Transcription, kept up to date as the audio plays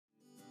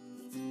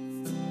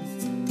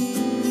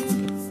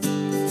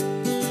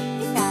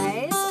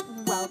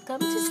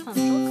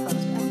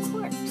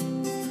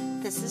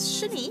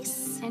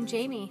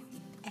Jamie.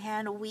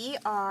 And we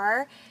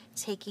are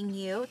taking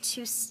you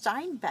to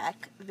Steinbeck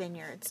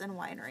Vineyards and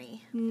Winery.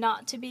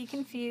 Not to be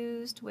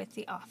confused with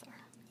the author.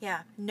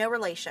 Yeah, no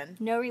relation.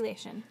 No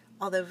relation.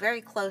 Although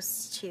very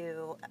close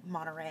to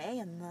Monterey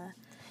and the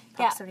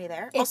proximity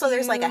there. If Also,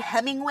 there's like a you-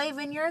 Hemingway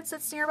Vineyards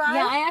that's nearby.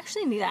 Yeah, I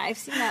actually knew that. I've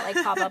seen that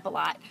like pop up a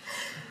lot.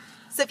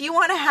 So if you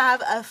want to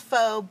have a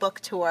faux book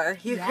tour,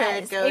 you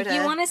Yes. could go If to...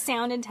 you want to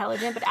sound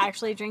intelligent but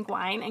actually drink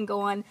wine and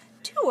go on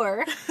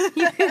tour,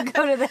 you could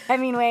go to the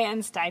Hemingway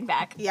and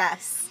Steinbeck.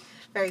 Yes,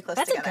 very close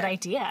That's together. a good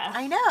idea.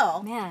 I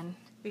know. Man.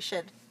 We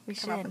should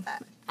come up with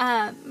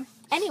that.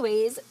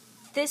 Anyways,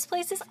 this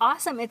place is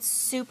awesome. It's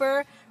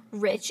super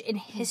rich in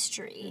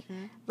history.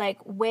 Like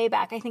way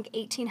back, I think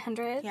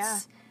 1800s. Yeah.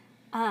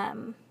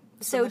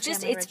 So the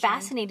just, family it's origin.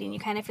 fascinating.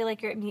 You kind of feel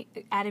like you're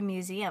at a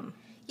museum.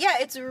 Yeah,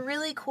 it's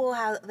really cool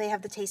how they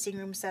have the tasting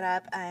room set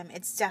up.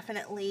 It's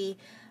definitely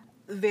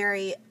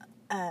very,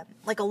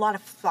 like a lot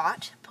of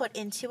thought put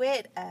into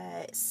it.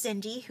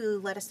 Cindy, who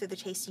led us through the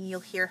tasting,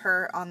 you'll hear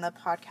her on the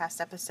podcast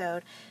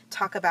episode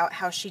talk about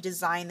how she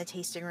designed the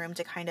tasting room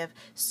to kind of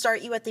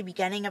start you at the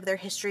beginning of their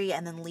history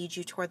and then lead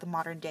you toward the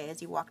modern day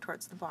as you walk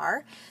towards the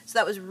bar. So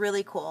that was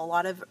really cool. A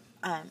lot of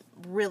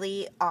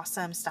really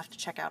awesome stuff to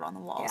check out on the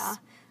walls. Yeah.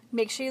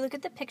 Make sure you look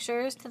at the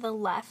pictures to the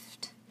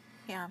left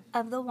Yeah.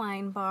 of the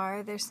wine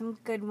bar. There's some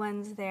good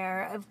ones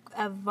there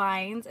of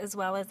vines as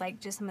well as like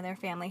just some of their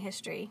family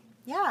history.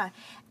 Yeah,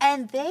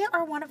 and they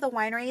are one of the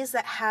wineries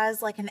that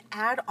has like an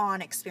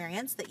add-on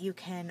experience that you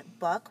can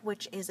book,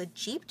 which is a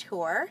Jeep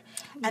tour.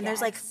 And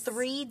there's like Yes.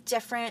 3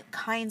 different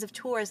kinds of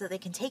tours that they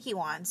can take you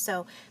on.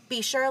 So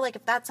be sure, like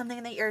if that's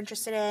something that you're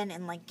interested in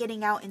and like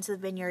getting out into the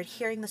vineyard,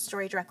 hearing the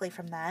story directly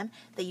from them,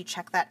 that you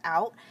check that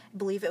out. I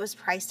believe it was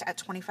priced at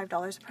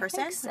 $25 a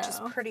person, which is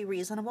so. pretty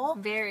reasonable.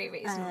 Very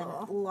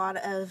reasonable. A lot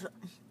of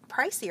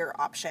pricier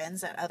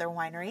options at other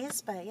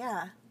wineries, but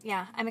yeah.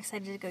 Yeah, I'm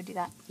excited to go do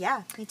that.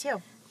 Yeah, me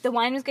too. The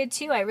wine was good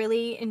too. I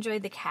really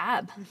enjoyed the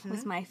cab.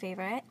 Was my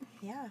favorite.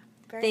 Yeah,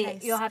 very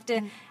nice. You'll have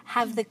to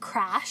have the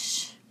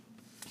crash.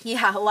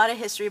 Yeah, a lot of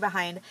history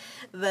behind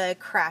the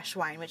crash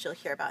wine, which you'll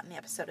hear about in the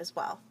episode as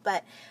well.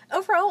 But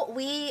overall,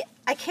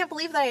 I can't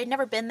believe that I had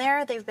never been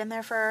there. They've been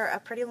there for a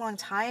pretty long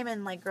time,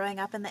 and like growing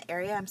up in the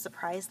area, I'm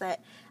surprised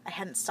that I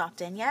hadn't stopped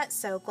in yet.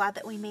 So glad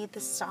that we made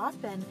this stop,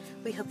 and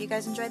we hope you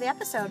guys enjoy the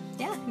episode.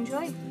 Yeah,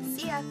 enjoy.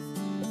 See ya.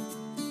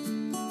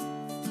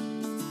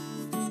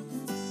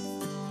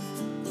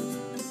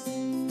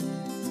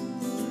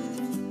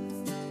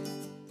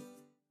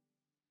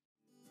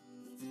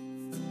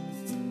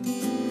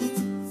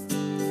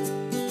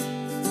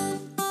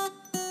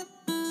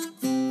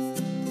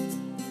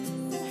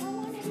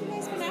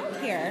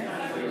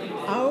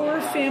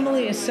 Our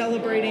family is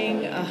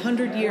celebrating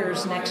 100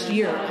 years next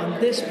year on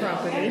this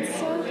property,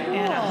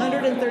 and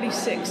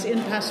 136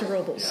 in Paso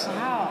Robles.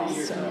 Wow,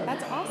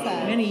 that's awesome.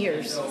 Many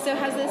years. So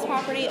has this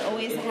property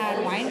always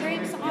had wine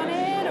grapes on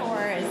it,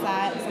 or is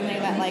that something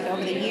that like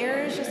over the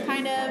years just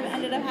kind of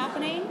ended up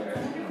happening?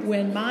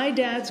 When my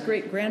dad's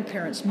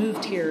great-grandparents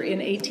moved here in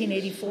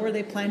 1884,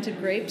 they planted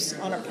grapes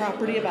on a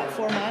property about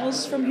 4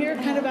 miles from here,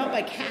 kind of out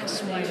by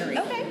Cass Winery.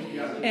 Okay.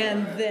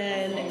 And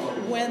then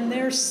when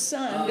their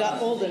son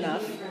got old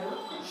enough,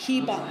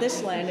 he bought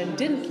this land and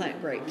didn't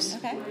plant grapes.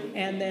 Okay.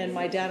 And then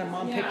my dad and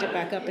mom picked it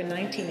back up in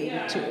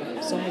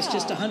 1982. So almost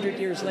just 100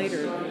 years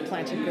later,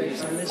 planted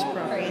grapes on this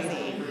property.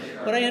 Crazy.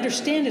 What I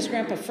understand is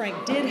Grandpa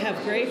Frank did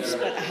have grapes,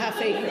 but a half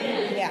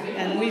acre. Yeah.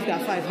 And we've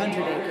got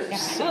 500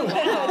 acres. Oh,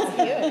 wow.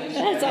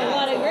 That's a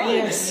lot of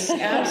grapes. Yes,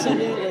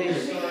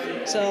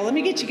 absolutely. So let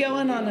me get you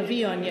going on the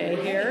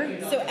Viognier here.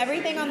 So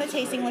everything on the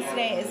tasting list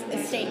today is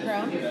estate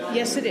grown?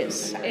 Yes, it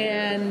is.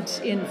 And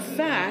in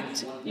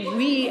fact,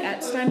 we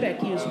at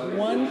Steinbeck use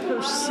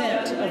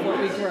 1% of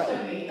what we grow.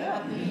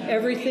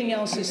 Everything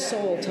else is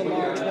sold to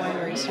large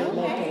wineries here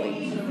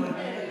locally.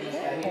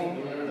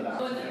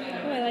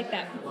 Oh, I like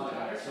that.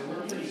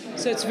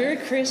 So it's very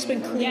crisp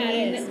and clean. Yeah,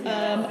 it is.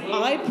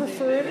 I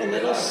prefer it a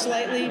little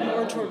slightly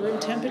more toward room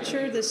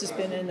temperature. This has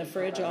been in the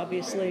fridge,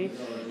 obviously.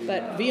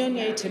 But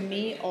Viognier, to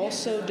me,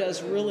 also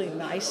does really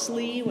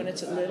nicely when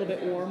it's a little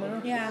bit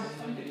warmer. Yeah.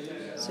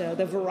 So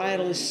the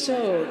varietal is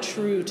so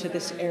true to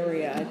this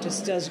area. It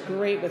just does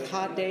great with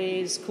hot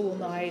days, cool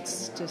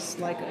nights, just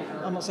like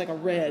almost like a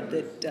red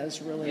that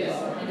does really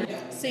well.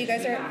 So you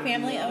guys are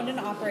family owned and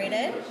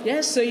operated?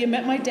 Yes, so you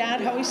met my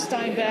dad, Howie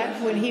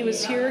Steinbeck, when he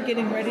was here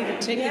getting ready to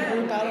take the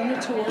group out on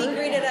a tour. He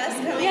greeted us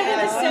coming Yeah,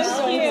 that out. was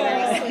so cute. Yeah,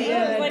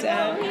 I was like,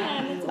 Dad. oh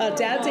man.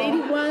 Dad's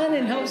 81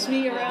 and helps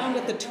me around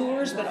with the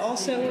tours, but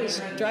also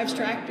drives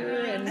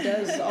tractor and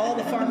does all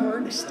the farm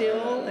work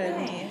still.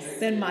 And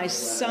then my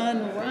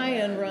son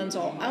Ryan runs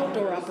all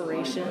outdoor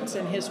operations,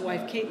 and his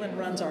wife Caitlin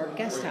runs our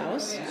guest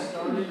house.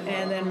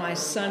 And then my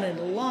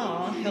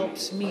son-in-law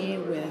helps me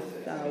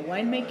with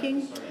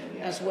winemaking.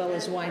 as well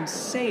as wine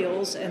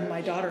sales, and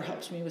my daughter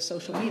helps me with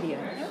social media.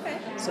 Okay.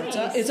 So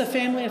it's a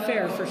family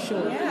affair for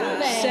sure.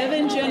 Yeah.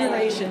 7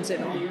 generations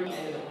in all.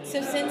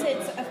 So since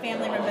it's a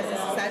family-run business,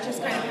 is that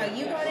just kind of how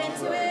you got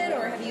into it,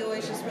 or have you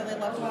always just really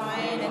loved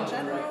wine in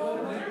general?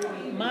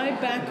 My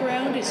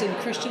background is in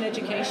Christian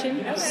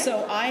education,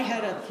 so I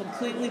had a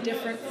completely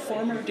different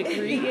former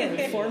degree and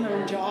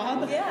former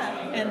job.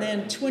 Yeah. And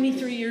then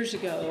 23 years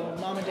ago,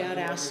 Mom and Dad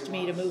asked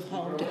me to move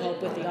home to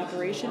help with the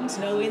operations,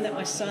 knowing that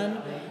my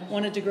son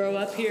wanted to grow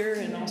up here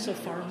and also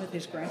farm with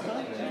his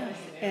grandpa.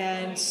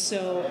 And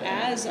so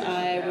as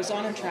I was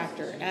on a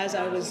tractor, as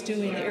I was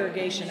doing the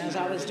irrigation, as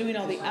I was doing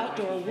all the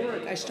outdoor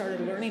work, I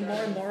started learning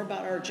more and more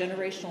about our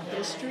generational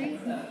history.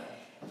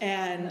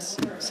 And it's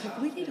like,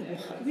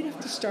 we'd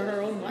have to start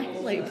our own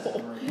wine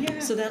label. Yeah.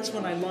 So that's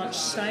when I launched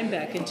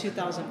Steinbeck in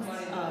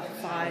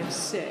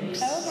 2005-06.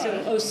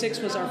 So 06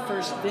 was our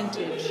first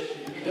vintage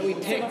that we So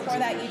picked. before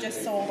that, you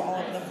just sold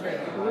all of the fruit.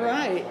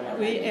 Right.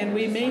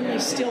 We mainly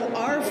still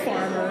are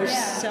farmers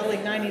selling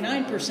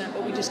 99%,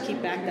 but we just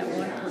keep back that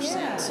 1%.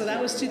 Yeah. So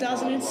that was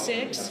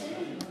 2006.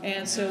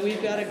 And so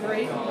we've got a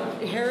great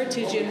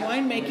heritage in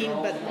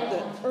winemaking, but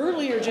the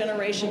earlier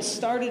generation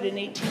started in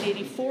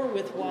 1884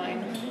 with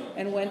wine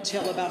and went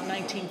till about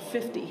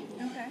 1950.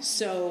 Okay.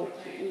 So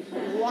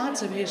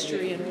lots of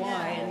history in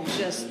wine.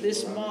 Just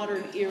this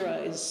modern era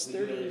is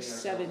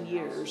 37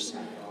 years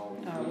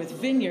with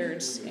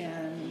vineyards,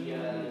 and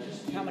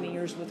how many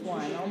years with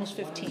wine? Almost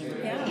 15.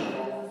 Yeah.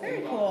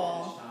 Very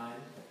cool.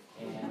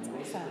 That's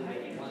awesome.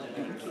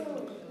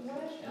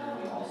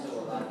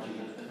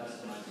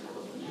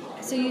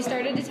 So you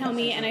started to tell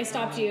me, and I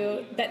stopped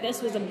you, that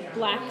this was a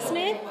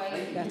blacksmith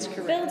That's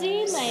correct.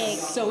 building?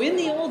 So in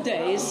the old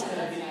days,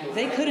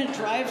 they couldn't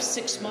drive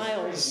 6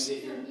 miles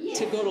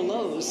to go to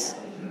Lowe's.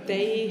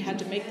 They had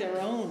to make their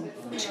own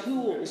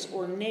tools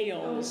or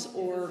nails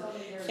or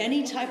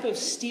any type of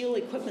steel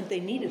equipment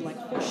they needed, like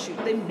horseshoe.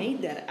 They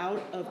made that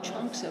out of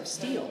chunks of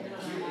steel.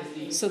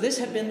 So this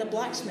had been the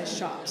blacksmith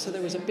shop. So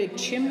there was a big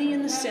chimney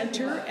in the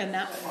center, and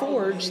that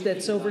forge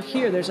that's over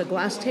here, there's a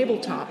glass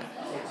tabletop.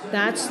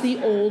 That's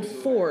the old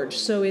forge.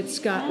 So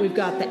we've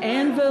got the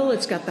anvil,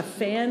 it's got the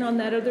fan on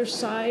that other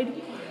side.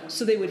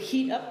 So they would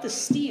heat up the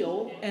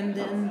steel, and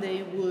then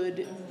they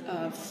would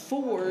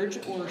forge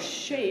or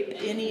shape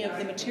any of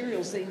the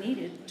materials they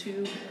needed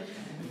to.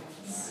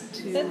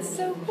 That's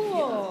so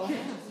cool.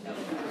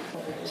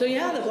 So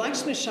yeah, the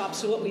blacksmith shop.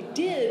 So what we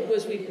did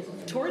was we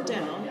tore it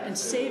down and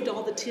saved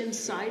all the tin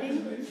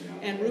siding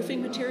and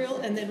roofing material,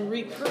 and then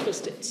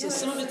repurposed it. So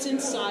some of it's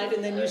inside,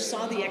 and then you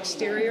saw the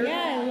exterior.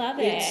 Yeah, I love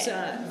it. It's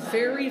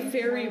very,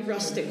 very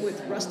rustic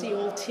with rusty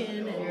old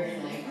tin,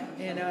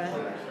 and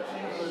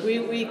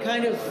we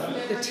kind of,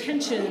 the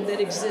tension that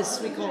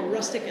exists we call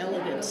rustic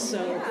elegance.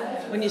 So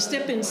when you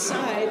step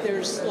inside,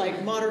 there's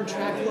like modern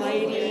track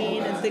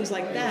lighting and things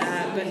like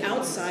that, but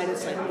outside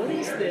it's like, what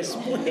is this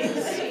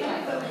place?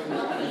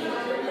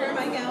 Where am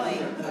I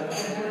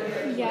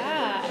going?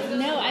 Yeah.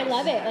 No, I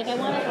love it. Like, I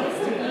want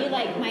this to be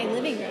like my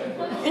living room.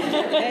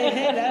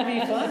 Hey, that'd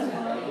be fun.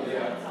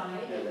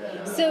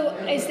 So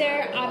is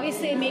there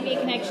obviously maybe a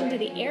connection to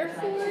the Air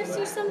Force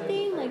or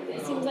something? Like,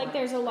 it seems like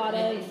there's a lot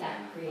of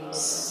planes.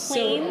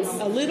 So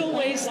a little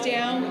ways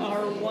down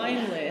our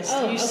wine list,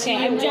 Oh, you okay, see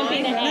I'm a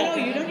jumping wine. ahead.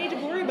 No, you don't need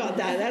to worry about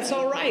that. That's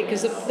all right,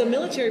 because the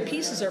military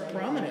pieces are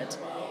prominent.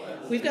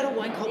 We've got a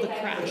wine called the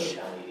Crash,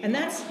 and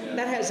that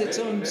has its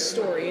own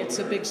story. It's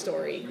a big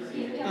story,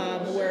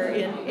 where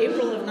in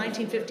April of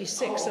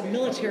 1956, a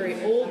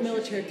old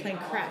military plane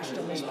crashed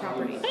on this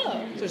property. Oh.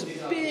 There's a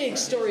big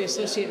story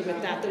associated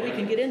with that we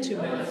can get into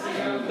more.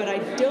 But I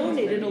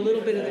donated a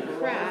little bit of the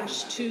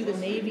Crash to the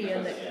Navy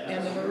and the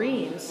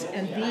Marines,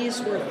 and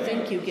these were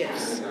thank you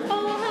gifts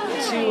Oh, how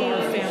nice. to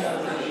our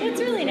family. That's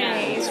really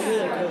nice. It's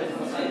really cool.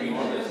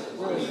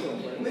 Really cool.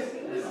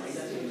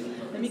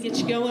 Let me get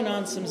you going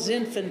on some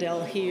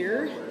Zinfandel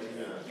here.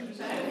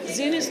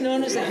 Zin is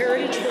known as the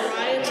heritage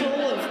varietal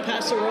of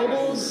Paso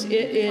Robles.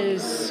 It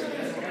is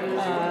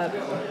a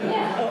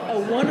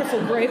wonderful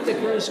grape that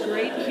grows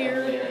great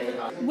here.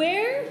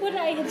 Where would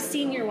I have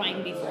seen your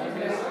wine before?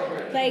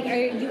 Like, are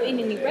you in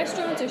any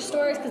restaurants or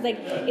stores? Because, like,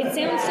 it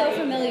sounds so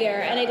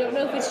familiar, and I don't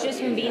know if it's just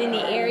from being in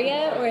the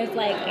area or if,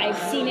 like, I've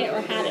seen it or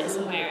had it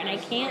somewhere, and I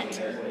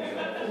can't.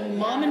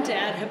 Mom and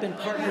Dad have been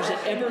partners at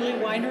Everly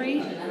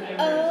Winery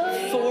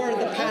for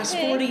the past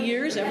 40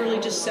 years. Everly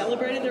just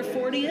celebrated their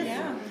 40th.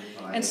 Yeah.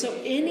 And so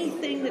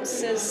anything that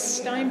says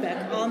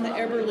Steinbeck on the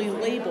Everly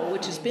label,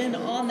 which has been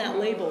on that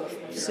label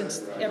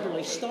since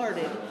Everly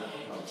started,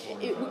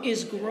 it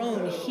is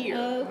grown here.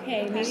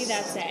 Okay, maybe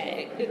that's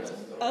it.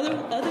 Other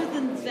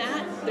than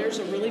that, there's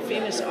a really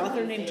famous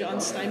author named John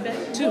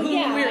Steinbeck, to whom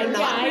yeah, we're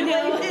not I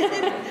know.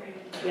 related.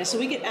 Yeah, so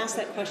we get asked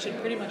that question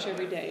pretty much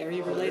every day. Are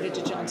you related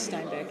to John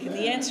Steinbeck? And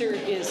the answer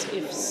is,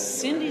 if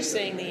Cindy's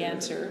saying the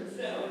answer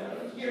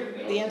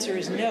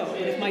is no.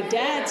 But if my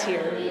dad's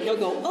here, he'll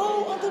go,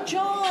 "Oh, Uncle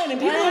John," and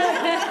people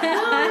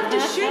love to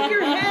shake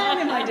your hand.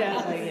 And my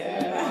dad's like, "Yeah."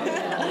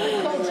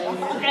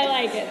 I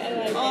like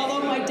it.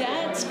 Although my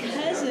dad's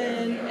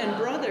cousin and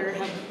brother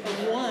have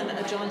won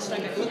a John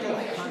Steinbeck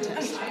lookalike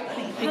contest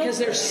because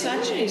there's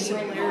such a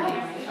similarity.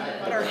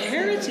 But our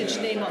heritage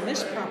name on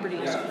this property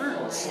is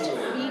Ernst,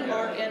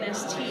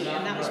 Ernst,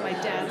 and that was my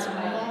dad's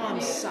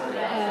mom's side.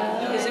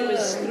 Because it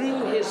was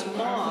through his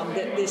mom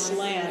that this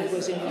land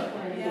was in the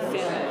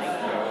family.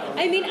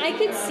 I mean, I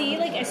could see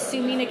like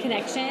assuming a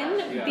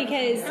connection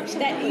because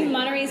that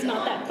Monterey is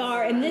not that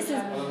far, and this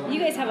is you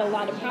guys have a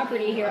lot of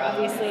property here,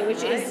 obviously,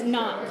 which is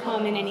not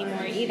common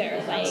anymore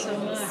either. Like,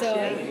 so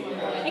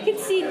I could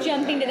see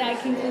jumping to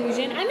that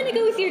conclusion. I'm going to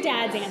go with your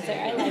dad's answer.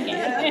 I like it.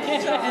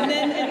 and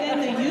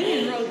then the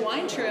Union Road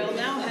Wine Trail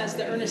now has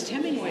the Ernest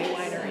Hemingway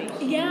Winery.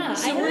 Yeah,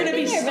 so we're going to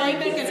be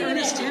Steinbeck and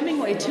Ernest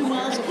Hemingway 2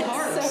 miles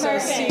apart. So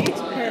perfect.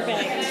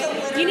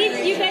 Perfect.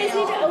 You guys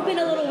need to open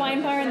a little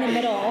wine bar in the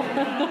middle.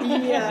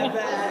 Yeah.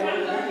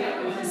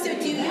 So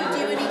do you do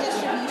any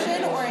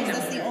distribution, or is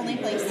this the only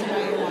place to buy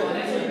your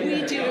wine?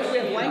 We do. We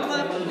have wine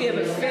club. We have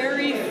a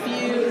very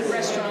few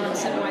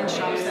restaurants and wine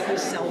shops that we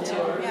sell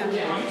to.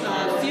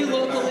 Yeah. A few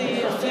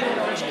locally, a few in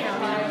Orange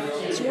County.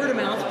 It's word of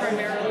mouth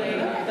primarily,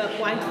 but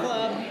wine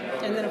club,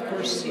 and then of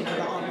course, the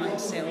online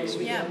sales.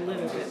 We do a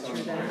little bit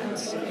through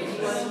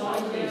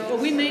that. But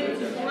we make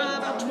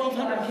about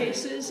 1,200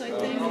 cases, I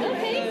think.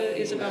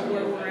 Is about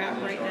where we're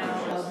at right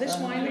now. This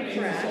wine, the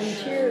Crash,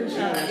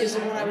 is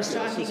the one I was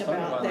talking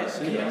about that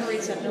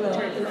commemorates that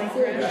military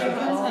parade.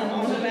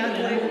 On the back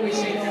label, we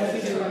say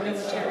thank you to our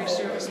military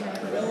servicemen.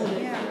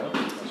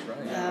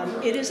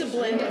 It is a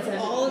blend of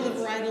all of the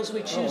varietals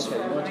we choose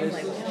for our wine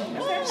label.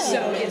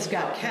 So it's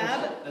got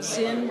Cab,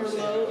 Zin,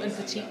 Merlot, and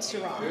Petit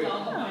Syrah.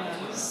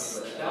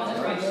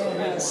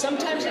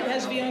 Sometimes it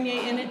has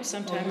Viognier in it,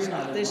 sometimes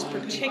not. This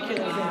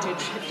particular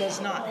vintage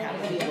does not have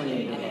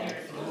Viognier in it.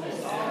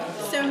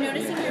 So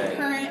noticing your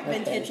current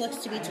vintage looks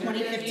to be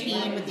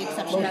 2015 with the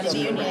exception of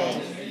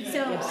Viognier.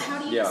 So how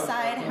do you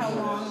decide how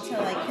long to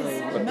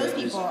because most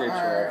people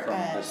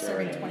are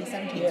serving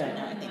 2017 right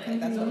now, I think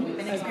that's what we've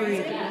been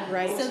experiencing.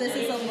 Right. So this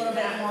is a little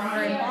bit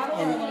longer in bottle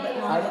or a little bit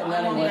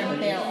longer in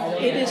barrel?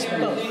 It is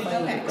both.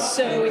 Okay.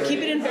 So we keep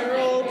it in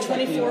barrel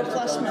 24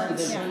 plus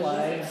months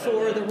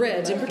for the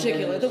reds in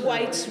particular. The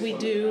whites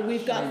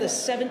we've got the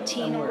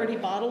 17 already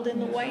bottled in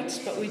the whites,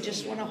 but we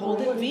just want to hold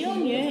it.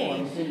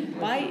 Viognier,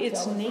 by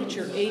its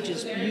nature,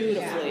 ages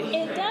beautifully.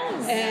 It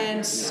does.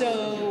 And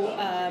so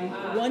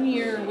 1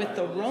 year with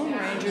the Rhone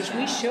Rangers,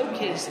 we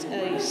showcased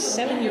a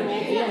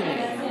 7-year-old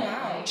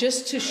Viognier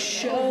just to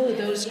show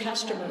those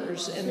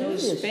customers and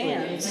those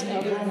fans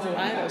of Rhone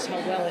varietals how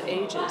well it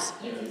ages.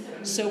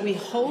 So we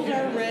hold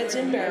our reds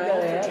in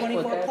barrel for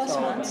 24 plus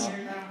months,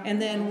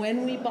 and then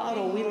when we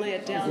bottle, we lay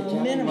it down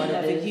a minimum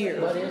of a year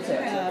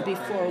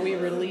before we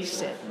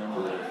release it.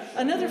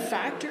 Another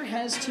factor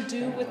has to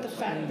do with the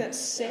fact that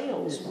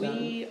sales,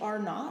 we are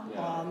not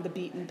on the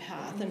beaten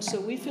path, and so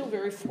we feel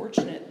very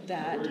fortunate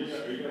that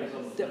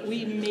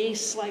we may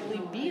slightly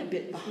be a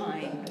bit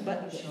behind,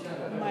 but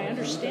my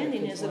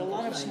understanding is that a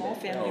lot of small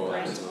family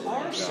brands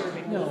are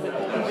serving a little bit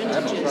older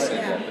vintages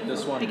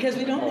because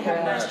we don't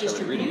have mass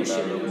distribution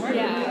in the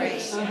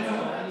marketplace.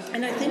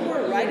 And I think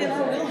we're right in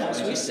our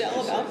wheelhouse. We sell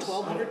about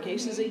 1,200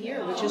 cases a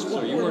year, which is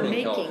what we're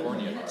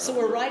making. So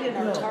we're right in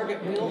our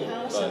target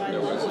wheelhouse, and I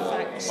love the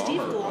fact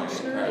Steve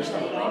Glossner is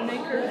our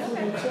winemaker.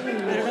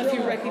 I don't know if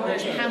you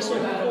recognize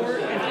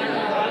Hasselcourt and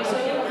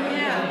Terrazzo.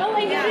 Yeah. Oh,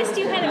 I noticed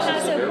you had a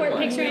Hasselcourt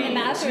picture in the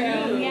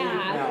bathroom.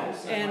 Yeah.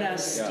 And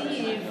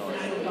Steve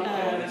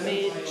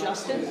made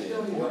Justin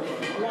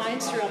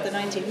wines throughout the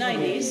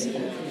 1990s.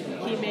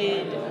 He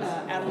made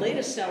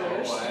Adelaida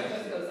Cellars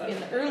in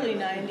the early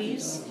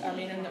 90s,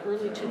 in the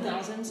early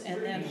 2000s,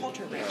 and then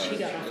Halter Ridge, he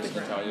got off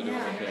the ground.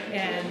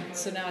 And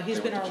so now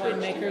he's been our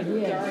winemaker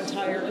our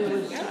entire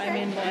time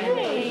in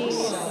Miami.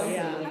 So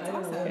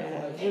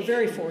we're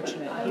very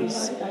fortunate.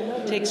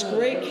 He takes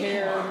great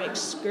care,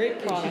 makes great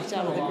products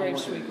out of the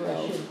grapes we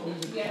grow.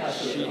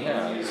 She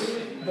has.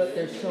 But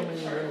there's so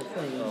many little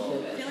things that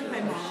I feel like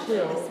my mom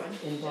still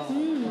involved.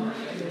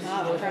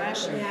 The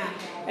Crash.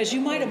 As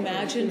you might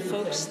imagine,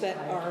 folks that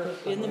are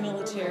in the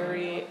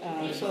military,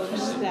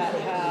 folks that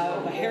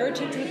have a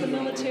heritage with the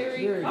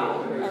military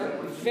are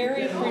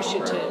very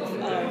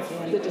appreciative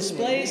of the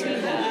displays we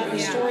have, the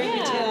story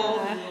we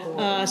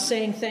tell,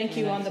 saying thank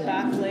you on the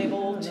back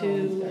label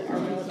to our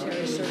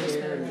military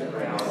servicemen.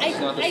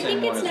 I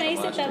think it's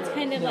nice that that's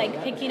kind of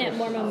like picking up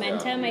more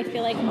momentum. I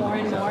feel like more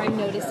and more I'm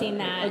noticing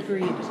that.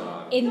 Agreed.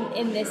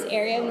 In this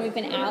area, when we've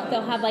been out,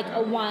 they'll have like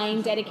a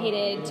wine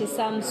dedicated to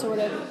some sort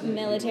of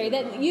military.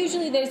 That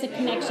usually there's a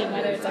connection,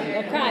 whether it's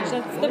a crash.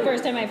 That's the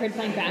first time I've heard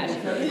plane crash.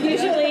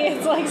 Usually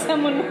it's like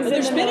someone was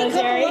There's in the been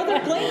military. a couple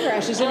other plane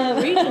crashes in our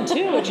region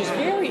too, which is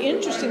very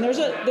interesting.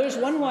 There's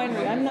one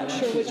winery, I'm not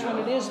sure which one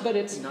it is, but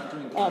it's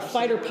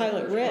Fighter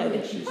Pilot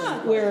Red,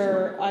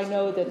 where I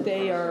know that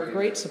they are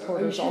great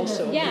supporters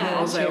also. Of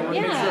the military.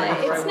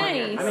 It's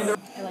nice.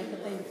 I like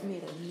that they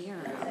made a mirror.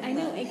 I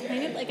know.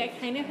 I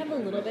kind of have a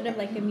little bit of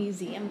like a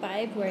museum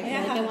vibe where I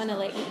feel like I want to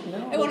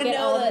I want to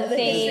know the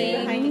history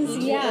behind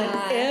each.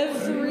 Yeah.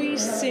 Every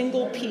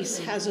single piece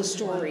has a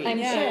story. I'm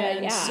sure.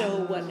 And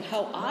so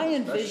how I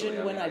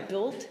envisioned when I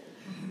built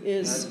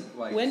is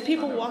when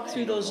people walk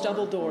through those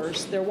double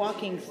doors, they're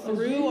walking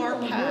through our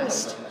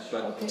past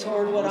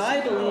toward what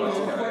I believe is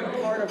an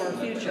important part of our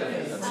future.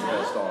 And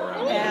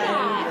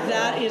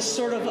that is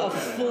sort of a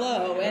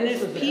flow. And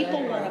if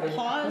people want to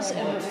pause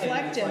and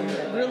reflect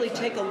and really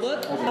take a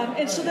look,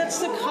 and so that's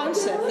the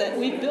concept that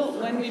we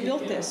built when we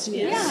built this,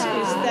 is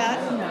that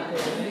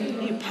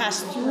you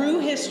pass through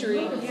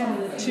history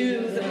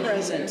to the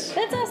present.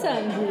 That's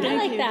awesome. I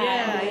like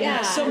that.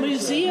 Yeah. So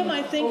museum,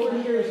 I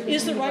think,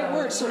 is the right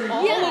word. So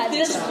all of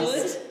this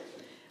wood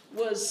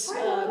was,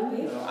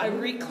 I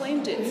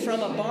reclaimed it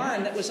from a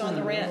barn that was on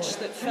the ranch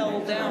that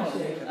fell down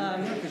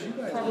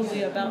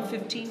probably about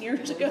 15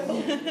 years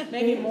ago,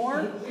 maybe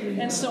more.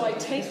 And so I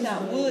take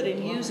that wood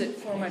and use it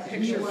for my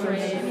picture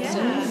frames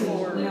and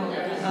for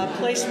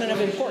placement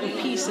of important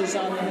pieces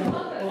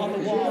on the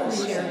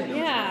walls here.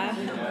 Yeah,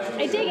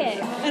 I dig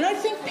it. And I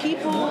think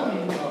people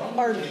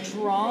are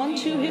drawn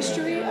to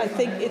history. I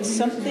think it's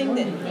something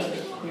that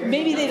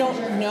maybe they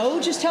don't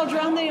know just how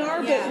drawn they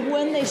are, but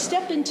when they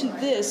step into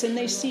this and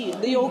they see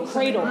the old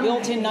cradle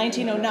built in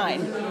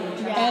 1909,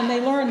 and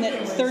they learn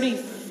that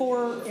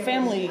 34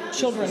 family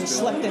children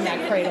slept in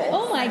that cradle.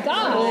 Oh my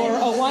God!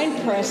 Or a wine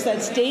press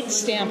that's date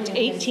stamped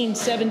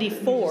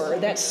 1874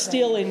 that's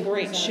still in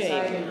great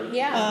shape.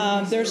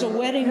 Yeah. There's a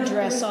wedding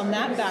dress on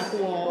that back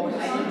wall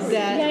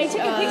that I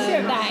took a picture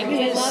of that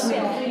because I loved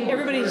it.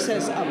 Everybody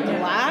says a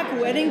black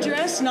wedding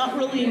dress, not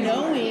really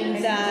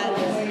knowing that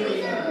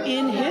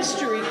in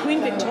history,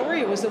 Queen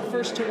Victoria was the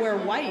first to wear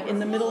white in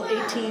the middle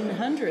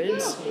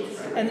 1800s,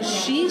 and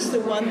she's the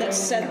one that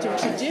set the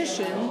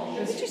tradition.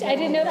 I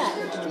didn't know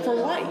that. For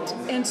white.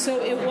 And so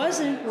it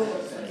wasn't...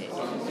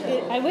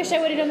 I wish I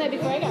would have done that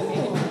before I got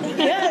married.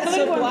 Yeah, it's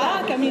a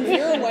black. I mean,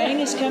 Vera Wang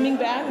is coming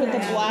back with the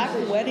black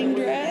wedding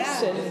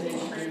dress. And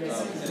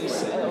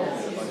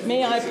so,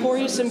 may I pour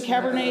you some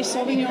Cabernet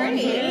Sauvignon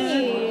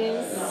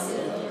here?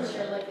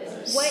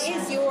 What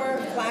is your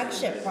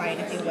flagship wine,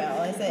 if you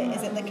will? Is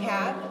it the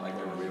Cab?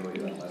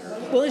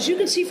 Well, as you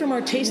can see from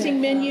our tasting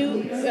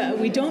menu,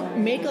 we don't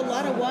make a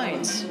lot of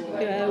wines.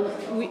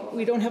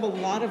 We don't have a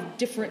lot of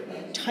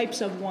different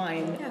types of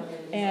wine.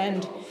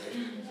 And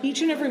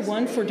each and every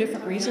one, for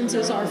different reasons,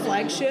 is our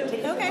flagship.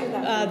 Okay.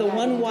 The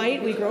one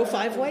white, we grow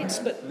 5 whites,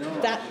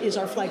 but that is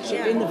our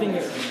flagship in the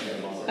vineyard.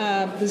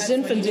 The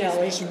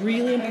Zinfandel is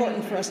really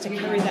important for us to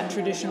carry that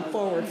tradition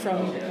forward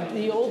from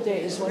the old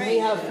days when we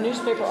have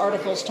newspaper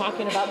articles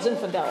talking about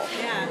Zinfandel.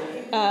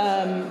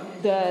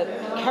 The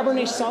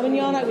Cabernet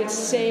Sauvignon, I would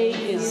say,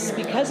 is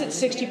because it's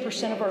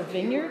 60% of our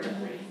vineyard,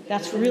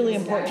 that's really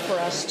important for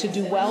us to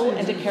do well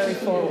and to carry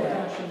forward.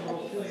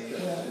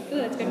 Ooh,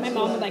 that's good. My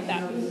mom would like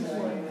that.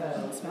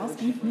 Smells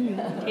good.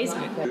 Tastes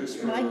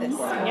good. I like this.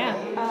 Yeah.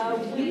 I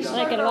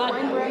like it a lot.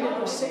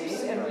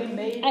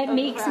 It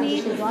makes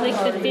me,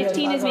 like the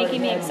 15 is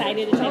making me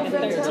excited to try the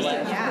 13.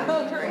 Yeah.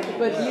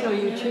 But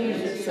you change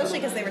it. Especially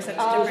because they were such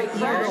different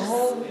years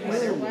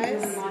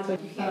weather-wise.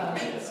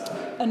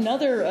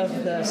 Another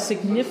of the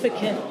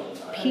significant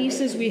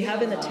pieces we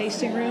have in the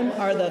tasting room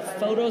are the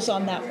photos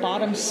on that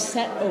bottom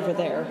set over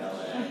there.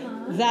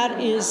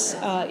 That is,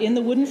 in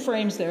the wooden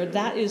frames there,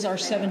 that is our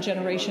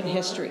 7-generation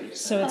history.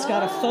 So it's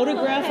got a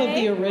photograph of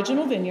the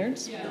original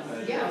vineyards.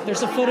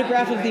 There's a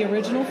photograph of the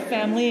original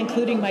family,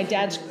 including my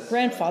dad's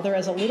grandfather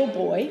as a little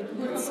boy.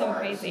 That's so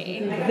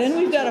crazy. Then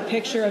we've got a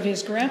picture of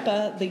his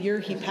grandpa the year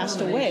he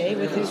passed away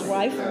with his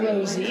wife,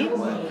 Rosie.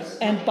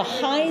 And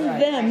behind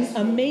them,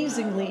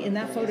 amazingly, in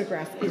that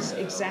photograph is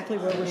exactly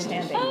where we're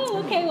standing.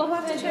 Oh, okay. We'll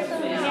have to check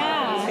them out.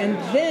 Yeah. And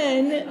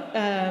then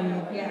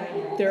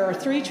there are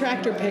 3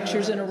 tractor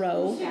pictures in a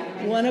row,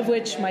 one of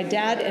which my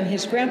dad and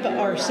his grandpa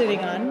are sitting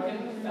on.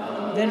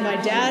 Then my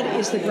dad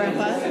is the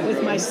grandpa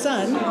with my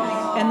son,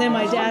 and then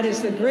my dad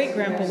is the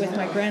great-grandpa with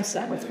my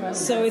grandson.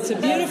 So it's a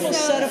beautiful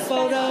set of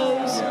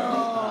photos.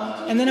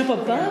 And then up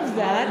above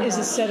that is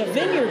a set of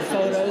vineyard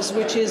photos,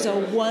 which is a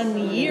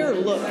 1-year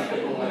look,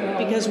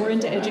 because we're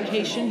into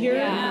education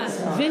here,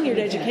 vineyard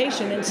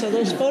education. And so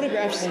those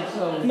photographs,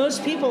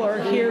 most people are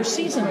here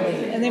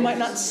seasonally, and they might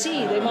not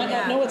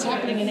know what's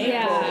happening in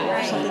April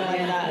or something like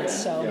that.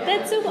 So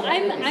that's so cool.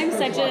 I'm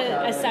such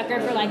a sucker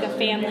for like a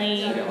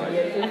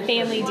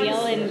family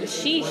deal, and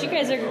you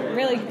guys are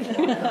really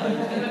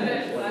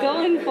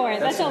going for it.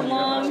 That's a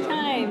long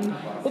time.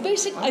 Well,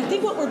 basically, I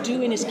think what we're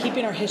doing is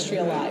keeping our history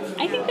alive.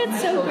 I think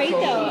that's so great,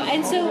 though.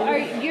 And so,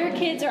 your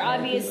kids are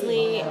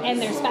obviously,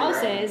 and their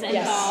spouses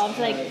involved.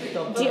 Like,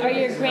 are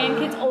your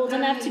grandkids old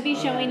enough to be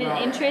showing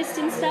an interest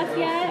in stuff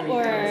yet,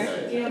 or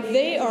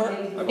they are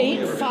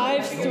 8,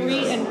 5,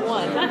 3, and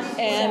 1,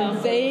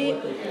 and they.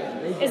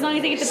 As long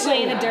as they get to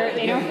play in the dirt,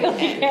 they don't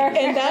really care.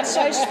 And that's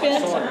I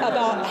spent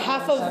about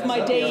half of my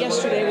day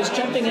yesterday was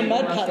jumping in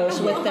mud puddles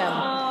with them.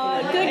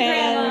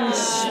 And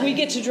we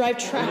get to drive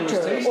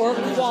tractor or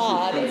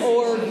quad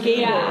or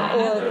gator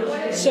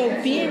or so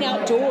being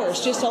outdoors,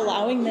 just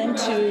allowing them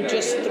to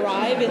just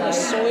thrive in the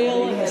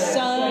soil and the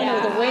sun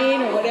or the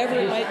rain or whatever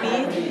it might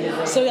be.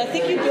 So I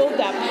think you build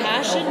that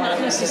passion, not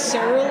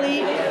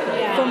necessarily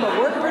from a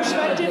work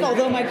perspective,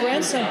 although my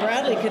grandson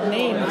Bradley could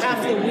name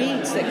half the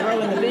weeds that grow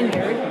in the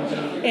vineyard.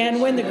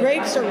 And when the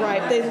grapes are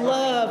ripe, they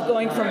love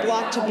going from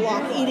block to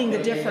block, eating the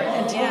different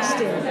and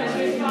tasting.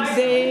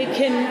 They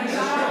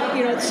can,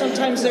 you know,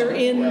 sometimes they're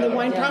in the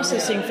wine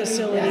processing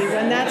facility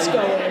when that's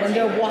going, and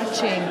they're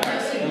watching.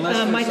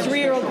 My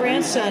 3-year-old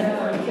grandson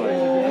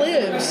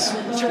lives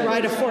to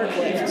ride a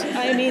forklift.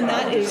 I mean,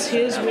 that is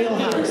his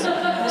wheelhouse.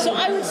 So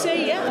I would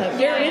say, yeah,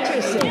 they're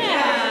interested.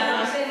 Yeah.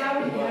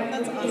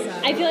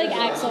 I feel like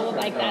Axel would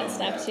like that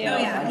stuff too. Oh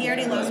yeah, he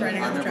already loves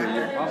riding on the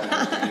tractor.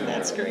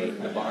 That's great.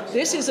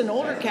 This is an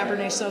older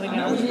Cabernet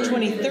Sauvignon from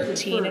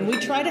 2013, and we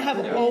try to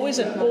have always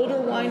an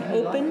older wine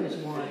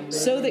open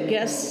so that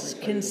guests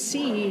can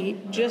see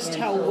just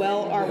how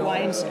well our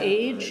wines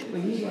age.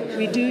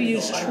 We do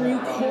use true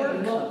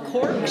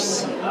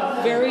corks,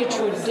 very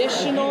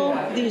traditional.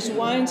 These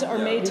wines are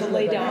made to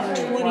lay down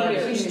 20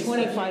 years,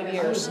 25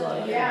 years. We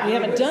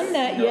haven't done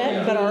that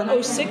yet, but our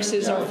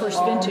 06s, our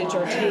first vintage,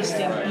 are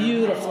tasting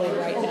beautifully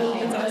right now.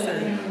 That's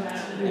awesome.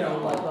 That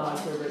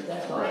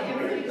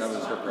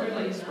was her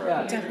preference,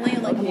 right?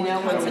 Definitely like a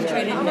more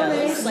concentrated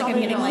nose. Like I'm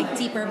getting like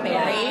deeper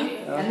berry.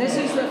 And this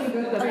is A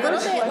little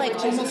bit like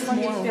almost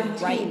more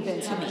ripe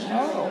to me.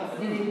 Oh,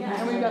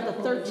 and we've got the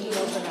 13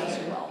 open as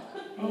well.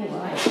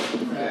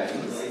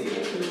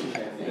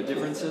 The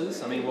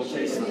differences? I mean, we'll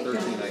taste the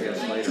 13, I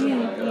guess, later.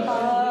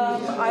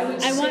 I would I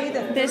say want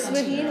that this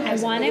with. I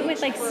want it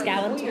with like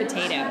scalloped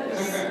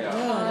potatoes,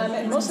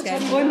 and most of the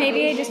time, or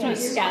maybe I just want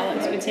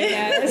scalloped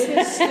potatoes.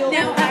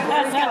 No, I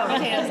want scalloped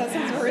potatoes. That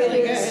sounds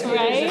really good.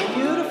 Right?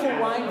 beautiful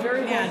wine,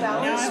 very well Yeah, now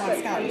I balanced. want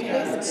scalloped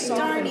potatoes.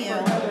 Darn you.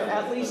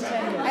 At least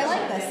 10 years. I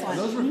like this one.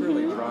 Those were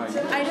really dry. I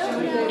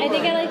don't know. I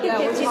think I like the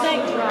 50s. Which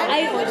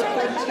I like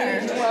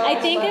better. I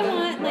think I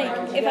want, like,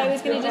 if I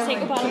was going to just take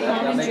a bottle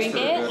home and drink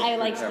it, I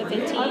liked the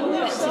 15.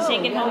 But to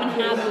take it home and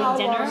have with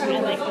dinner, I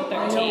like the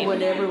 13.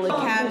 Whenever like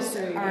Cabs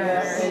are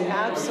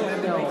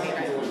Absolutely. my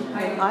favorite.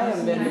 I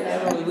haven't been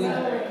ever. We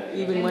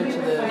even went to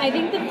the I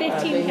think the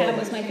 15 cab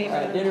was my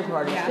favorite. dinner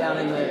parties down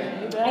in the.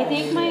 I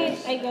think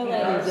I go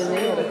like Then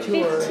they had a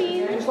tour.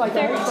 15, Just like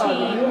I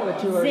thought, you have a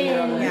tour.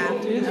 Zin, Yeah, I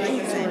like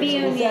this.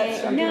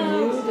 Viognier,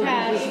 no,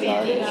 crab,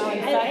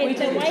 Viognier.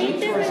 The white,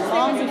 there was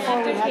an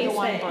aftertaste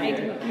that I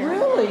didn't care.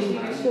 Really?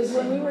 Because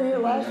when we were here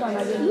last time,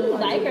 I didn't. Ooh,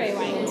 library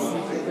wines.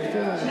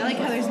 I like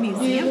how there's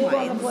museum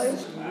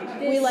wines.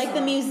 We like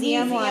the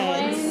museum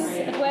wines.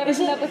 Whoever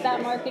came up with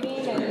that marketing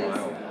is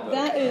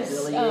That is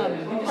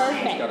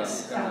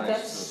perfect.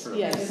 that's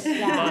yes.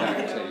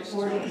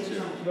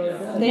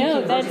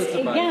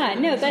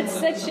 That's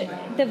such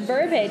the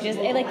verbiage is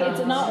like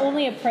it's not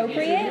only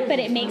appropriate, but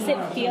it makes it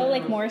feel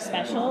like more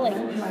special. Like,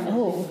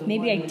 oh,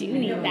 maybe I do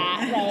need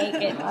that.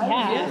 Like,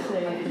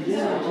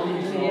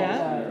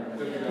 Yeah.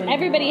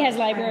 Everybody has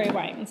library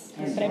wines,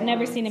 but I've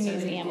never seen a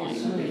museum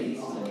wine.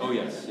 Oh,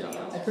 yes, yeah.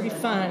 Pretty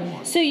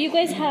fun. So you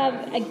guys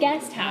have a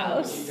guest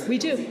house. We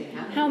do.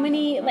 How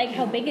many? Like,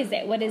 how big is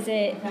it? What is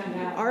it?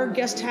 Our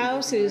guest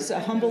house is a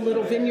humble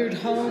little vineyard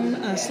home,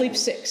 sleep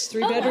 6,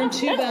 3-bedroom,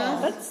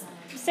 2-bath. That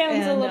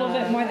sounds a And, little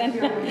bit more than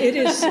It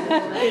is.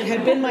 It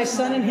had been my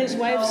son and his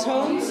wife's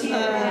home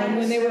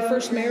when they were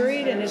first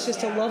married, and it's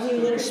just a lovely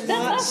little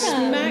spot,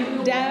 awesome.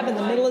 smack dab in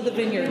the middle of the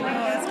vineyard,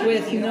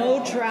 with no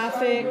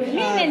traffic,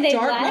 and they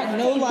left.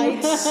 no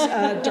lights,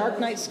 dark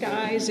night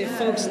skies. If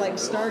folks like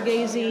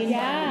stargazing,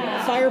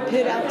 Yeah. fire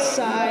pit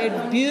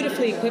outside,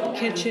 beautifully equipped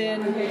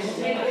kitchen.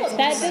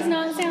 That does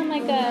not sound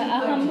like a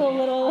humble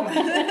little.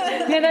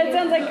 No, that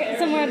sounds like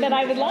somewhere that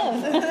I would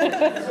love.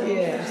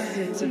 Yes,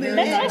 it's a very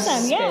That's nice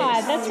awesome. Yeah,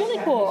 space. that's really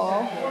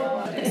cool.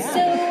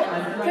 So,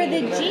 for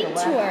the Jeep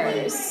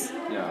tours,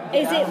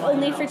 is it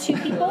only for 2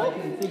 people?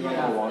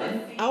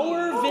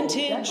 Our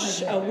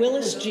vintage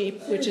Willis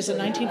Jeep, which is a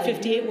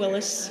 1958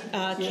 Willis,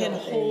 can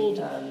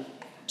hold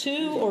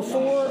 2 or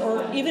 4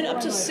 or even up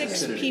to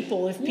 6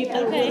 people if people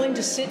are Okay. willing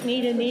to sit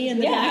knee to knee in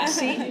the back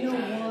seat.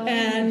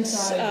 And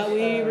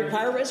we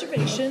require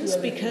reservations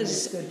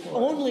because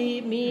only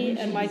me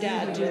and my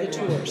dad do the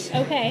tours.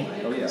 Okay.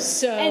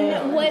 So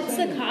And what's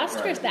the cost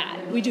for that?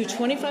 we do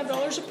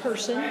 $25 a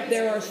person.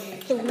 There are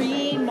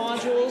 3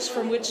 modules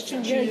from which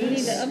to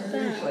choose.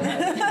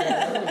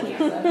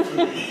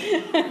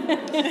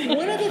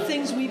 One of the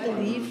things we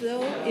believe,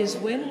 though, is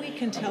when we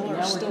can tell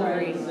our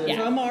story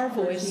from our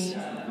voice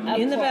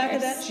in the back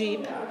of that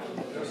Jeep,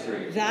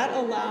 that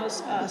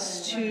allows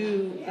us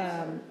to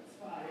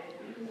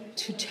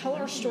tell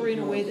our story in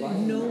a way that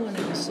no one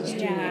else is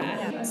doing.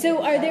 Yeah.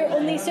 So are there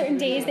only certain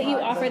days that you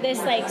offer this?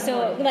 Like,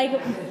 so, like,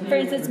 for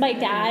instance, my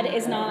dad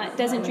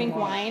doesn't drink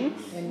wine,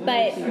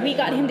 but we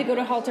got him to go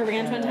to Halter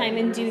Ranch one time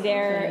and do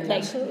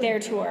their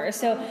tour.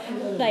 So,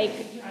 like,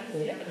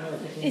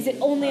 is it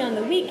only on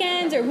the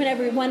weekends or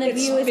whenever one of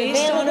It's you is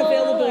based available? on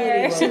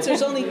availability. or- Since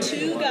there's only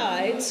 2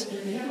 guides,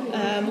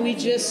 we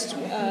just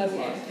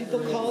people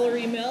call or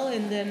email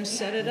and then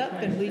set it up,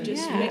 and we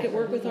just make it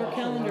work with our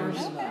calendars.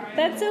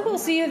 That's so cool.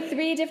 So you have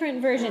 3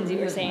 different versions, you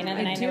were saying, and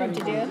then I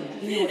interrupted you.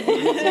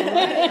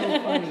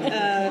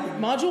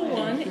 Module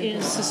 1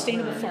 is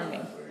sustainable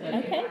farming.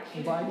 Okay.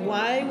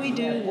 Why we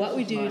do what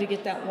we do to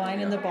get that wine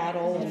in the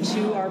bottle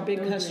to our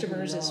big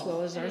customers as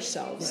well as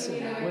ourselves.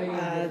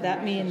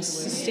 That means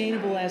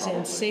sustainable as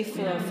in safe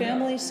for our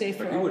families, safe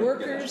for our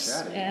workers,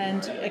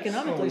 and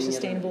economically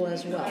sustainable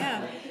as well.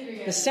 Yeah.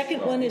 The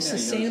second one is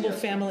sustainable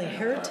family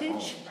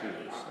heritage,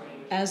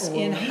 as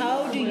in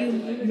how do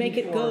you make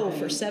it go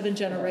for 7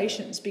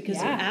 generations? Because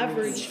the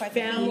average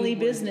family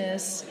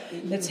business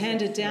that's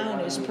handed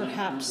down is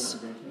perhaps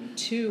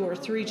 2 or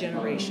 3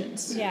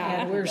 generations.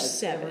 Yeah. And we're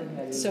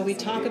 7. So we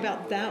talk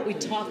about that. We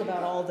talk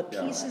about all the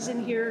pieces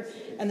in here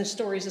and the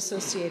stories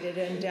associated.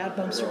 And Dad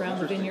bumps around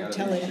the vineyard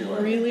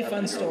telling really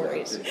fun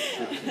stories.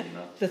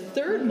 The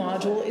third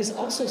module is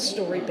also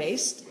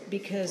story-based,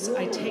 because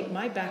I take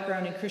my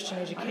background in Christian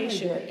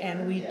education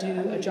and we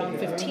do a John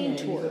 15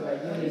 tour.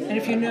 And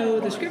if you know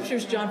the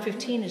scriptures, John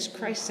 15 is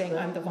Christ saying,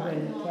 I'm the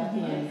vine.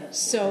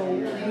 So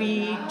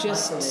we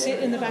just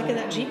sit in the back of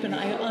that Jeep and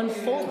I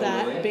unfold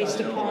that based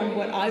upon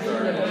what I've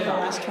learned over the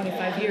last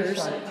 25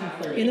 years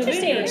in the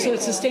vineyard. So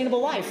it's sustainable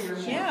life.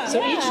 Yeah.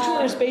 So each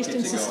tour is based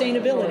in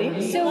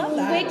sustainability. So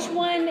which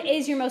one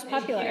is your most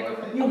popular?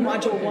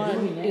 Module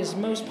 1 is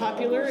most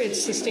popular. It's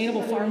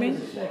sustainable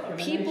farming.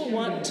 People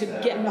want to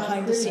get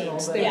behind the scenes.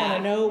 They want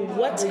to know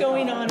what's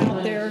going on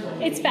out there.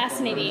 It's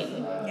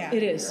fascinating.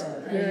 It is,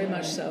 very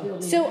much so.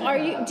 So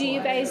do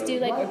you guys do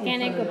like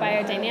organic or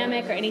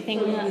biodynamic or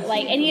anything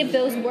like any of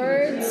those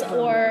words,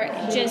 or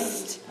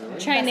just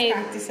trying Best to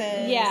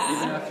practices.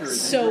 Yeah.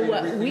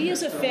 So we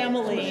as a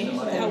family,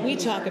 how we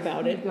talk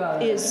about it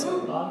is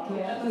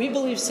we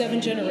believe 7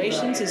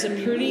 generations is a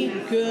pretty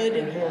good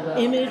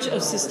image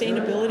of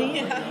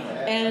sustainability.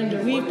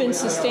 And we've been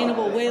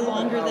sustainable way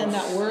longer than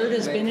that word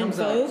has been in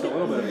vogue.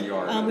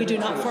 We do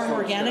not farm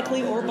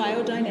organically or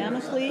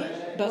biodynamically,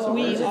 but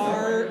we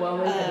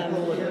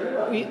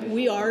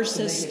are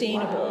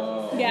sustainable.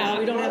 Yeah.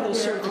 We don't have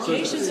those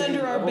certifications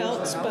under our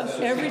belts, but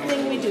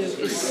everything we do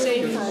is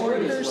safe for our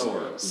workers,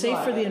 safe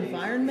for the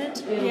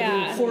environment.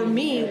 Yeah. For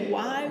me,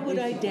 why would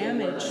I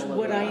damage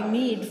what I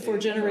need for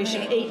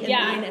generation 8 and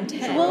 9 and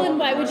 10? Well, and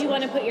why would you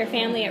want to put your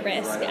family at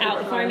risk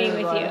out farming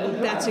with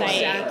you? That's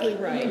exactly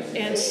right.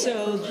 And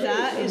so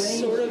that is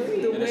sort of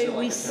the way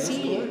we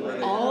see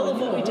all of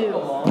what we do.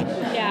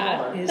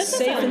 Yeah. Is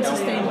safe and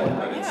sustainable.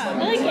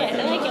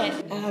 I like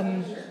it.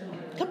 A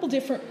couple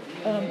different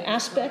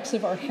aspects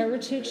of our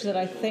heritage that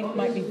I think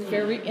might be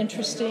very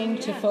interesting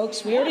to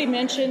folks. We already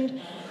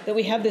mentioned that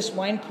we have this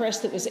wine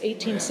press that was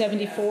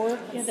 1874.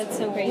 Yeah, that's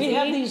so crazy. We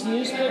have these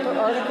newspaper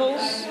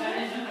articles.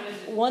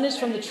 One is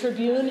from the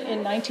Tribune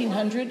in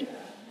 1900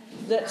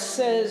 that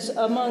says,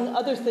 among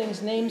other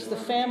things, names the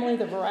family,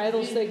 the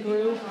varietals they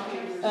grew.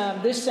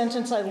 This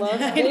sentence I love.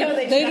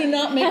 They do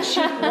not make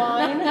cheap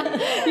wine.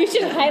 You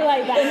should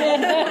highlight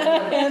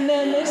that. And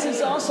then this is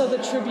also the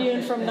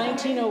Tribune from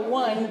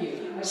 1901.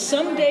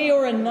 Someday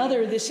or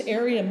another, this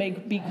area may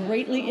be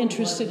greatly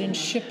interested in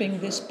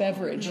shipping this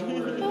beverage.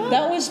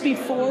 That was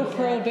before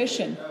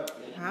Prohibition.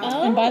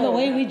 And by the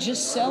way, we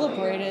just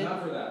celebrated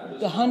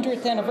the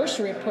 100th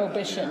anniversary of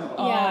Prohibition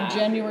on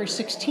January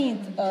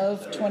 16th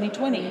of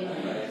 2020.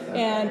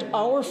 And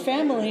our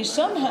family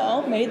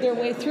somehow made their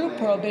way through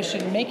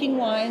Prohibition, making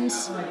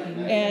wines,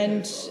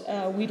 and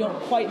we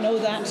don't quite know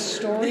that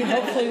story.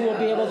 Hopefully we'll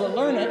be able to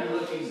learn it.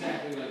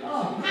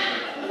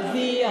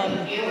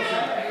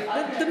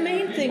 The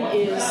main thing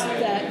is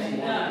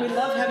that we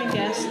love having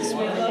guests,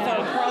 we love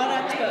our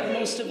product, but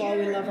most of all,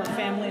 we love our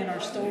family and our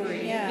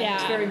story. Yeah.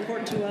 It's very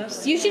important to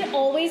us. You should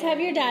always have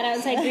your dad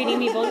outside greeting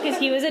people because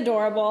he was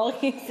adorable.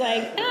 He's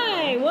like,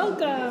 hi,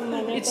 welcome.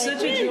 And It's like,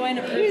 such a joy and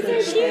a you're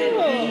privilege so cute.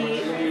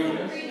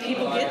 that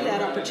people get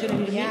that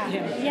opportunity to meet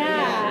him.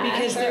 Yeah.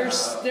 Because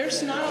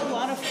there's not a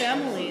lot of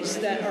families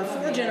that are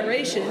 4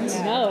 generations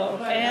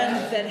and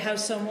that have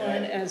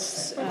someone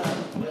as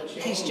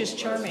he's just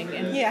charming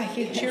and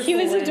cheerful. He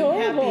was and adorable.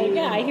 happy.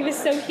 Yeah, he was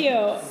so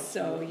cute.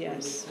 So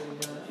yes.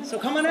 So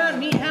come on out and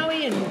meet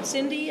Howie and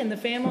Cindy and the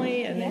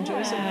family and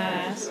enjoy some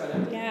wines.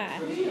 Yeah.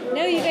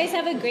 No, you guys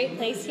have a great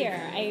place here.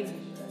 I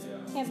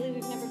can't believe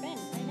we've never been.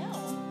 I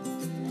know.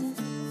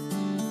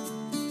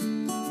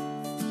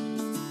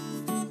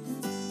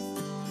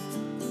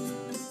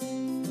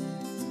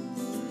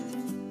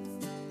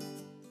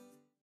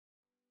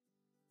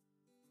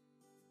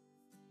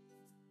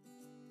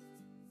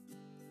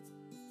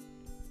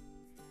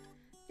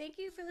 Thank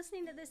you for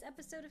listening to this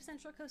episode of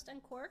Central Coast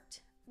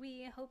Uncorked.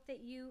 We hope that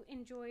you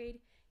enjoyed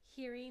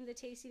hearing the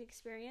tasting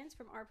experience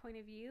from our point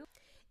of view.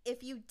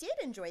 If you did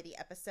enjoy the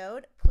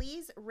episode,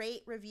 please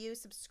rate, review,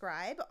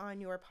 subscribe on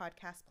your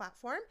podcast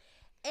platform,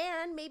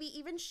 and maybe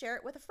even share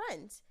it with a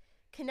friend.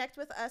 Connect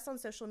with us on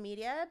social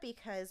media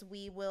because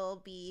we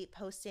will be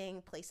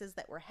posting places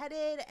that we're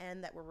headed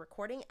and that we're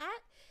recording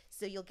at.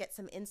 So you'll get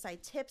some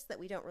inside tips that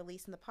we don't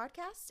release in the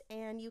podcast,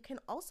 and you can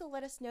also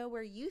let us know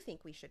where you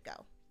think we should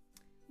go.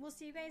 We'll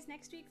see you guys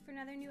next week for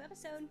another new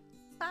episode.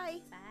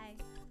 Bye.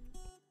 Bye.